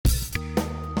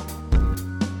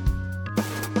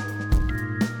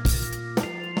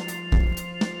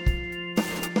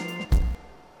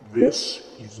This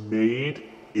is Made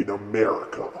in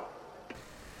America.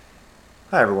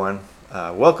 Hi everyone,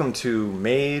 welcome to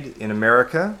Made in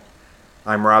America.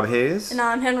 I'm Rob Hayes. And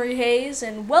I'm Henry Hayes,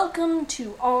 and welcome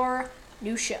to our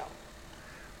new show.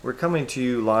 We're coming to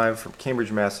you live from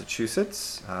Cambridge,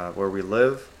 Massachusetts, where we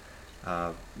live.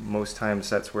 Most times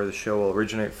that's where the show will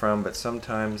originate from, but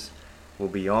sometimes we'll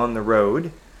be on the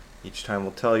road. Each time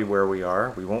we'll tell you where we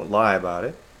are. We won't lie about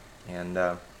it. And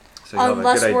so you'll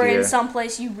Unless have a good we're idea. in some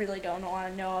place you really don't want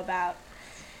to know about.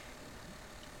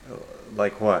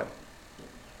 Like what?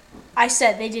 I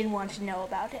said they didn't want to know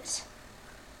about it.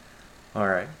 All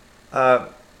right.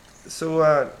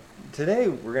 So today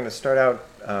we're going to start out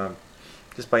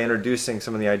just by introducing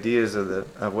some of the ideas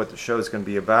of what the show is going to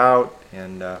be about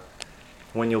and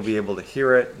when you'll be able to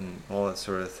hear it and all that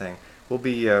sort of thing. There'll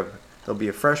be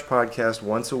a fresh podcast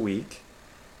once a week,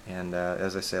 and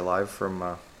as I say, live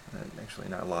from actually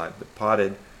not live, but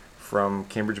potted from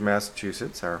Cambridge,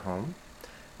 Massachusetts, our home.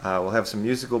 We'll have some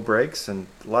musical breaks, and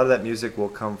a lot of that music will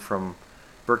come from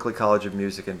Berklee College of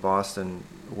Music in Boston,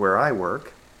 where I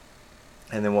work.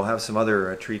 And then we'll have some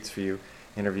other treats for you,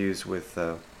 interviews with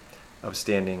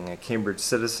upstanding Cambridge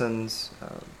citizens,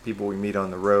 people we meet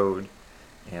on the road,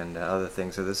 and other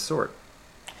things of this sort.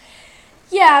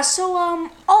 Yeah, so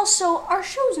also, our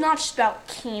show's not just about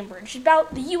Cambridge, it's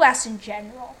about the U.S. in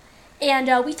general. And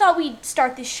we thought we'd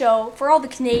start this show for all the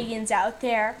Canadians out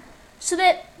there so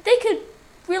that they could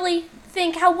really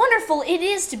think how wonderful it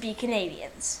is to be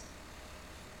Canadians.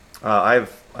 I'm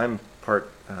part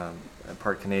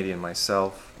Canadian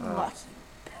myself. Lucky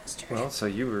bastard. Well, so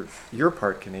you're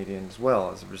part Canadian as well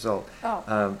as a result.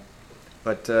 Oh.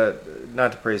 But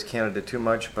not to praise Canada too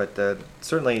much, but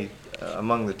certainly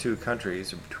among the two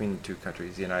countries, or between the two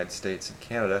countries, the United States and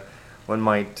Canada, one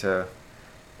might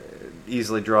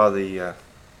easily draw the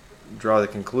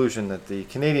conclusion that the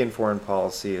Canadian foreign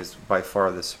policy is by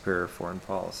far the superior foreign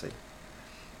policy.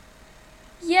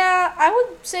 Yeah, I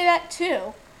would say that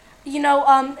too. You know,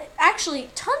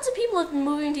 actually, tons of people have been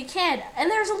moving to Canada,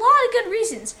 and there's a lot of good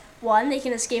reasons. One, they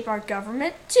can escape our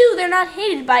government. Two, they're not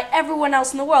hated by everyone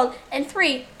else in the world. And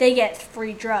three, they get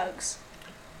free drugs.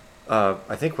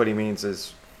 I think what he means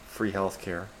is free health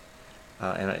care.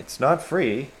 And it's not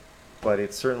free, but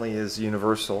it certainly is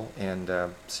universal and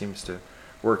seems to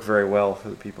work very well for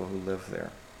the people who live there.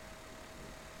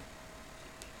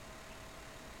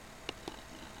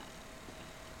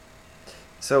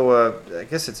 So I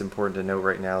guess it's important to note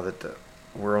right now that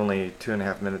we're only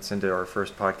 2.5 minutes into our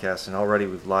first podcast, and already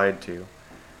we've lied to you.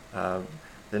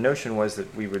 The notion was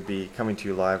that we would be coming to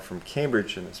you live from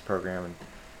Cambridge in this program, and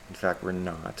in fact we're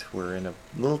not. We're in a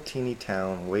little teeny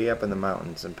town way up in the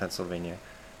mountains in Pennsylvania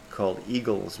called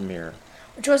Eaglesmere.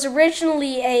 Which was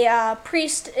originally a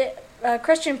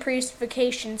Christian priest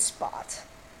vacation spot.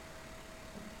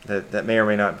 That may or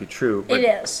may not be true. But,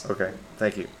 it is. Okay,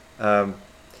 thank you. And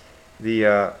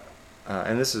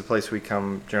this is a place we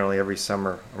come generally every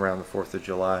summer around the 4th of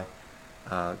July.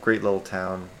 Great little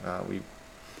town. We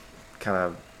kind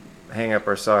of hang up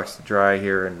our socks to dry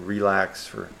here and relax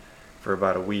for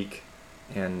about a week,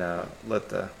 and let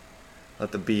the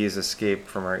bees escape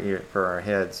from our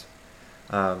heads.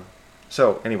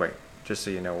 So anyway, just so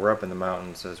you know, we're up in the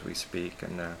mountains as we speak,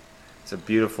 and it's a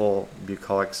beautiful,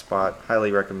 bucolic spot.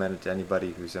 Highly recommended to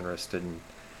anybody who's interested in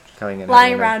coming in.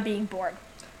 Lying around being bored.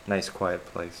 Nice, quiet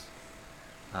place.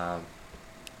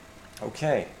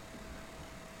 Okay.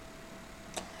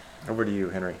 Over to you,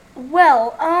 Henry.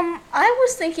 Well, I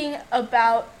was thinking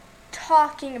about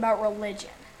talking about religion,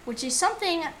 which is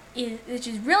something which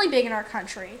is really big in our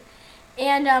country,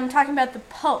 and talking about the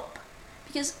Pope,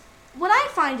 because what I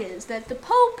find is that the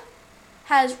Pope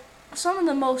has some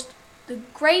of the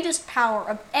greatest power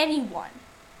of anyone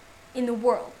in the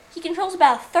world. He controls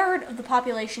about a third of the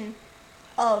population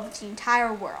of the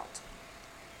entire world.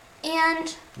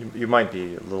 And you might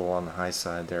be a little on the high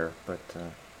side there, but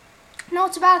no,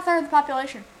 it's about a third of the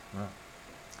population. wow.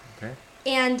 Okay.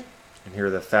 And You can hear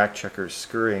the fact checkers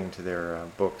scurrying to their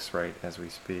books right as we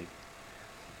speak.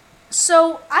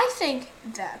 so I think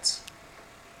that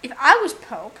if I was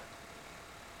Pope,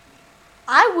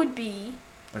 I would be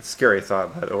That's a scary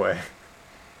thought, by the way.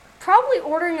 probably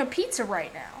ordering a pizza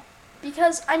right now.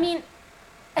 Because, I mean,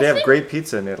 They have great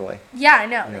pizza in Italy, Yeah, I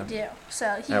know, Yeah. they do.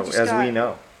 So he as just got, we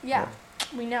know. Yeah,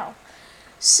 we know.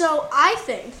 So I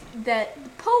think that the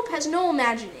Pope has no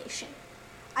imagination.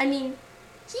 I mean,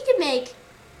 he could make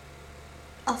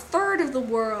a third of the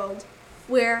world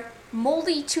wear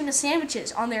moldy tuna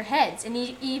sandwiches on their heads and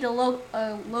eat a loaf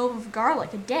of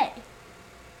garlic a day.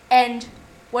 And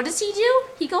what does he do?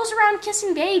 He goes around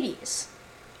kissing babies.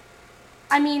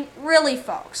 I mean, really,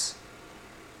 folks.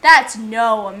 That's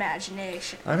no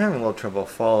imagination. I'm having a little trouble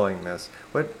following this.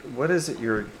 What is it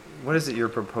you're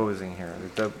proposing here?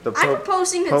 The I'm Pope,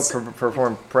 proposing that Pope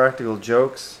performed practical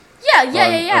jokes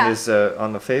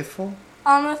on the faithful?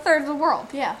 On a third of the world,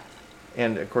 yeah.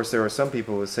 And of course, there are some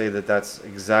people who say that that's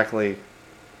exactly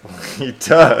what he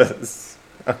does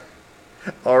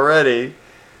already.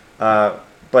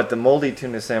 But the moldy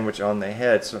tuna sandwich on the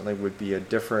head certainly would be a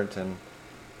different and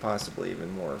possibly even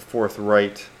more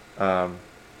forthright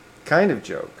kind of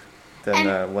joke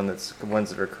than ones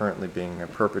that are currently being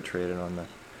perpetrated on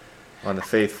the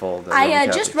faithful. The Roman I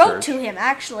Catholic just wrote Church. to him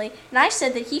actually, and I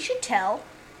said that he should tell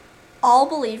all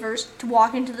believers to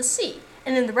walk into the sea,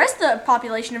 and then the rest of the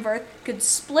population of Earth could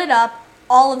split up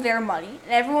all of their money,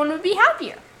 and everyone would be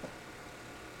happier.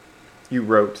 You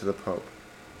wrote to the Pope.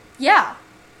 Yeah.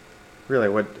 Really?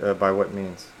 What? By what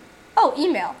means? Oh,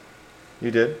 email.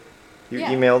 You did? You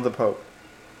Yeah. emailed the Pope.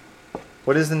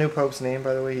 What is the new Pope's name,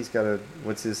 by the way? He's got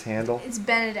what's his handle? It's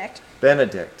Benedict.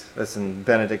 Benedict. That's in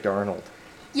Benedict Arnold.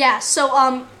 Yeah. So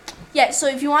so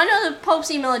if you want to know the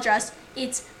Pope's email address,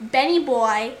 it's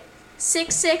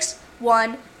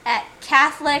bennyboy661 at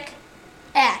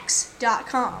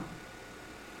catholicx.com.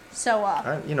 So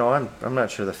I'm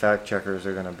not sure the fact checkers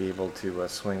are going to be able to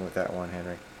swing with that one,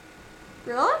 Henry.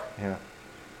 Really? Yeah.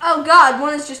 Oh God,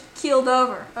 one is just keeled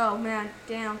over. Oh man,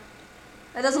 damn.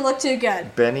 That doesn't look too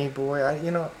good. Benny Boy,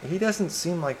 he doesn't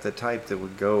seem like the type that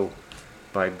would go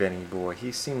by Benny Boy.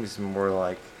 He seems more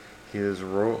like his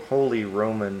Holy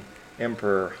Roman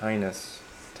Emperor Highness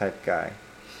type guy.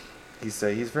 He's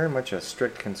very much a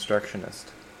strict constructionist.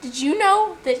 Did you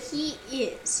know that he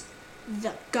is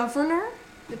the governor,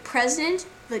 the president,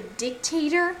 the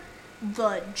dictator,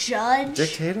 the judge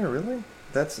Dictator, really?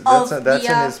 That's of in the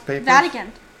his papers?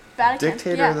 Vatican.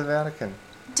 Dictator yeah. of the Vatican.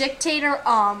 Dictator,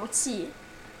 let's see.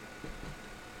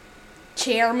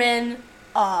 Chairman,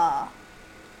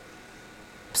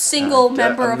 single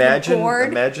member of the board.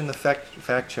 Imagine the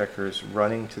fact checkers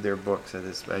running to their books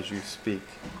as you speak.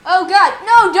 Oh God,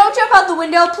 no, don't jump out the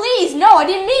window, please. No, I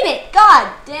didn't mean it. God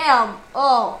damn.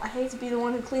 Oh, I hate to be the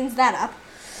one who cleans that up.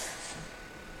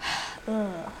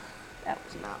 Ugh, that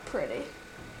was not pretty.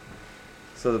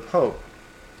 So the Pope,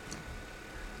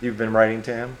 you've been writing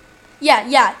to him? Yeah.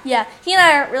 He and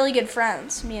I are really good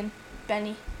friends, me and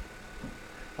Benny.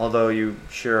 Although you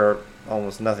share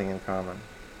almost nothing in common.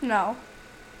 No.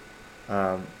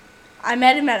 Um, I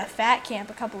met him at a fat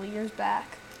camp a couple of years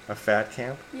back. a fat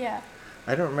camp? Yeah.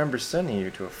 I don't remember sending you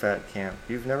to a fat camp.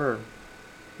 You've never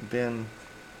been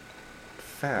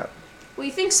fat. Well,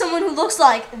 you think someone who looks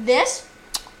like this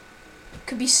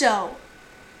could be so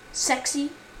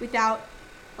sexy without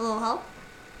a little help?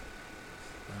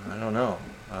 I don't know.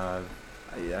 I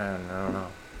don't know.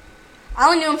 I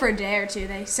only knew him for a day or two.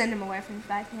 They sent him away from the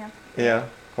fat camp. Yeah?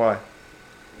 Why?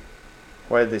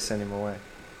 Why did they send him away?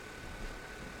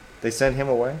 They sent him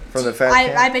away from the fat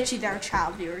camp? I bet you there are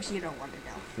child viewers. You don't want to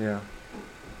know. Yeah.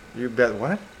 You bet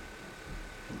what?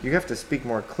 You have to speak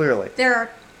more clearly. There are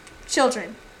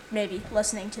children, maybe,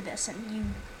 listening to this, and you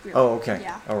really... Oh, okay.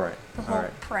 Yeah. All right. The All whole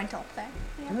right. parental thing.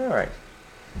 Yeah. All right.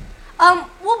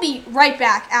 We'll be right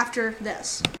back after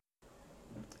this.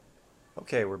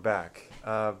 Okay, we're back.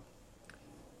 A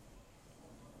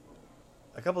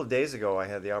couple of days ago, I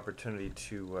had the opportunity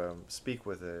to speak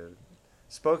with a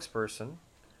spokesperson.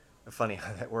 Funny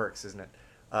how that works, isn't it?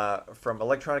 From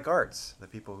Electronic Arts, the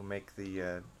people who make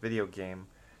the video game,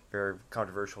 very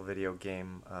controversial video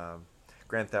game,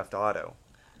 Grand Theft Auto.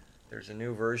 There's a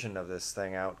new version of this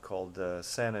thing out called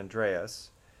San Andreas,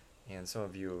 and some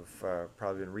of you have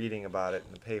probably been reading about it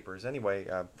in the papers. Anyway,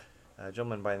 a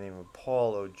gentleman by the name of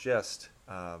Paul Ogist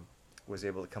was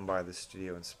able to come by the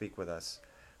studio and speak with us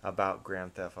about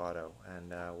Grand Theft Auto.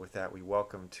 And with that, we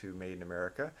welcome to Made in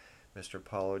America, Mr.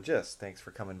 Paul Ogist. Thanks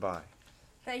for coming by.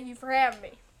 Thank you for having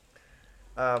me.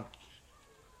 I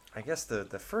guess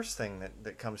the first thing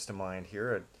that comes to mind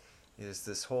here is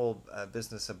this whole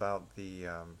business about the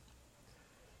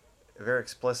very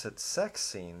explicit sex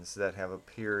scenes that have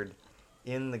appeared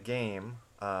in the game.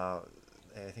 I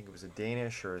think it was a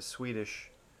Danish or a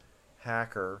Swedish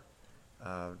hacker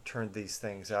turned these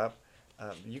things up.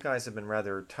 You guys have been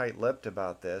rather tight-lipped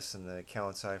about this in the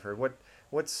accounts I've heard.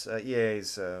 What's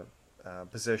EA's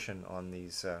position on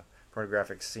these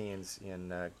pornographic scenes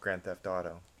in Grand Theft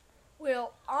Auto?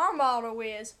 Well, our motto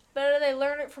is, better they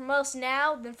learn it from us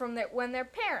now than from when they're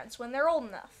parents, when they're old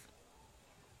enough.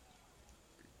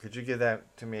 Could you give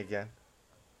that to me again?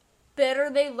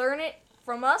 Better they learn it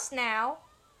from us now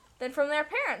than from their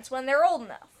parents when they're old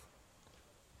enough.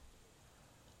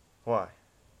 Why?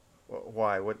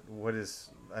 Why? What is...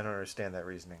 I don't understand that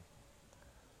reasoning.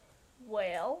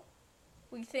 Well,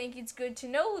 we think it's good to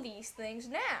know these things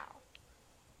now.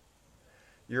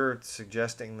 You're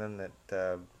suggesting then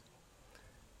that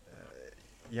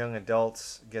young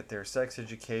adults get their sex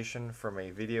education from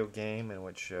a video game in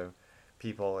which a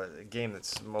game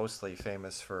that's mostly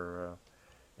famous for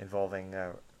involving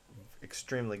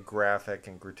extremely graphic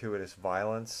and gratuitous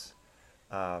violence.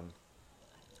 I'm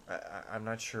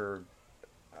not sure.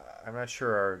 I'm not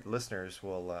sure our listeners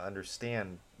will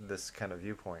understand this kind of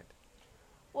viewpoint.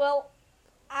 Well,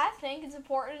 I think it's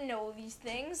important to know these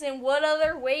things, and what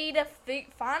other way to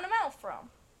find them out from?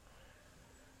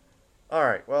 All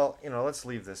right. Well, let's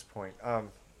leave this point.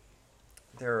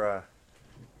 There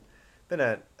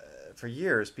been for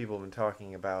years people have been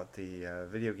talking about the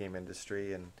video game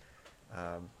industry and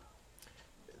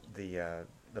the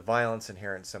violence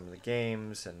inherent in some of the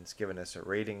games, and it's given us a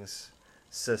ratings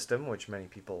system which many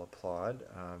people applaud.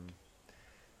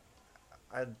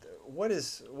 What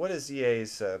is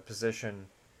EA's position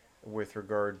with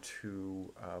regard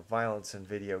to violence in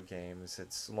video games,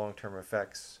 its long-term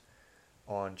effects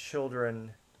on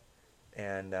children,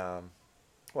 and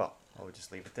well, I would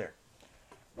just leave it there.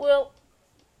 Well,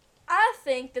 I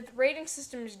think that the rating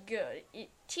system is good. It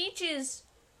teaches,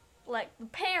 like, the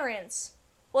parents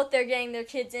what they're getting their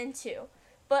kids into.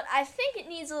 But I think it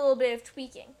needs a little bit of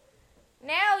tweaking.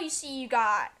 Now you see you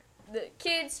got the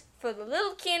kids for the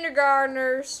little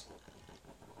kindergartners,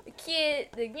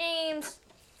 the games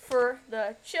for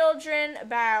the children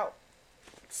about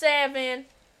 7,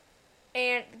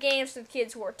 and the games for the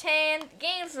kids who are 10, the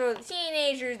games for the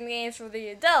teenagers, and the games for the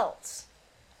adults.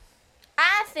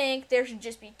 I think there should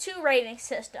just be 2 rating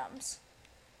systems: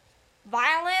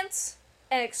 violence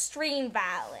and extreme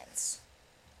violence.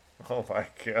 Oh my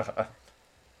God.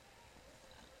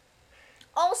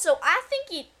 Also, I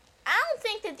don't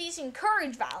think that these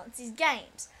encourage violence, these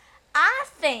games. I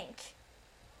think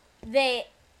that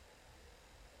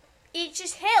it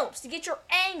just helps to get your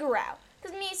anger out.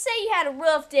 Because, say you had a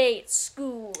rough day at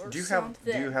school or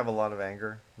something. Do you have a lot of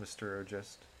anger, Mr.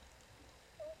 Ogist?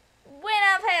 When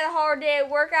I've had a hard day at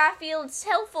work, I feel it's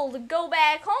helpful to go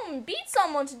back home and beat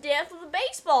someone to death with a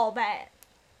baseball bat.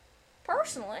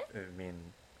 Personally. I mean,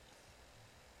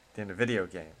 in a video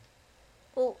game.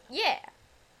 Well, yeah.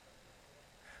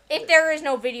 If there is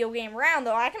no video game around,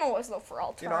 though, I can always look for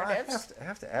alternatives. I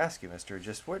have to ask you, Mr.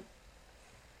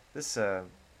 Ogist,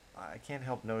 I can't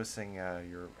help noticing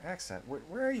your accent.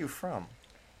 Where are you from?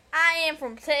 I am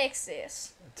from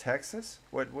Texas. Texas?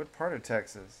 What part of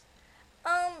Texas?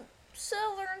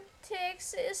 Southern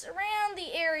Texas, around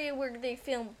the area where they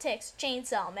filmed Texas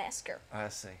Chainsaw Massacre. I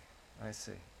see.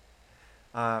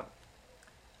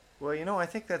 Well, I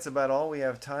think that's about all we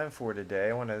have time for today.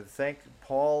 I want to thank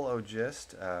Paul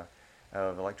Ogist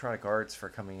of Electronic Arts for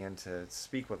coming in to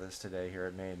speak with us today here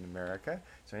at Made in America.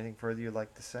 Is there anything further you'd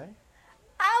like to say?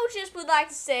 I just would like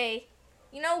to say,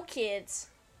 kids,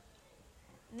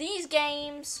 these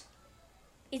games,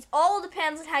 it all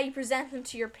depends on how you present them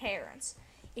to your parents.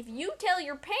 If you tell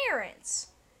your parents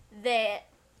that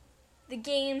the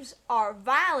games are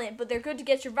violent, but they're good to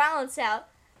get your violence out,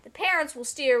 the parents will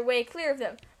steer away clear of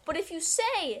them. But if you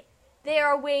say they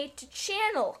are a way to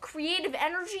channel creative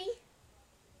energy,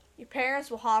 your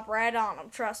parents will hop right on them,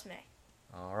 trust me.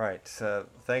 All right.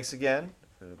 Thanks again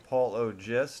to Paul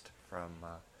Ogist from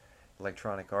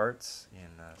Electronic Arts in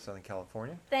Southern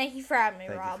California. Thank you for having me,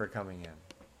 Rob. Thank you for coming in.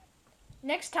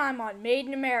 Next time on Made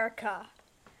in America,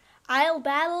 I'll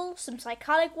battle some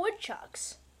psychotic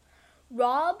woodchucks.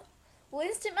 Rob will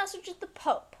instant message the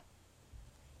Pope.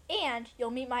 And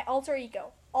you'll meet my alter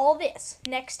ego. All this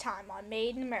next time on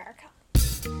Made in America.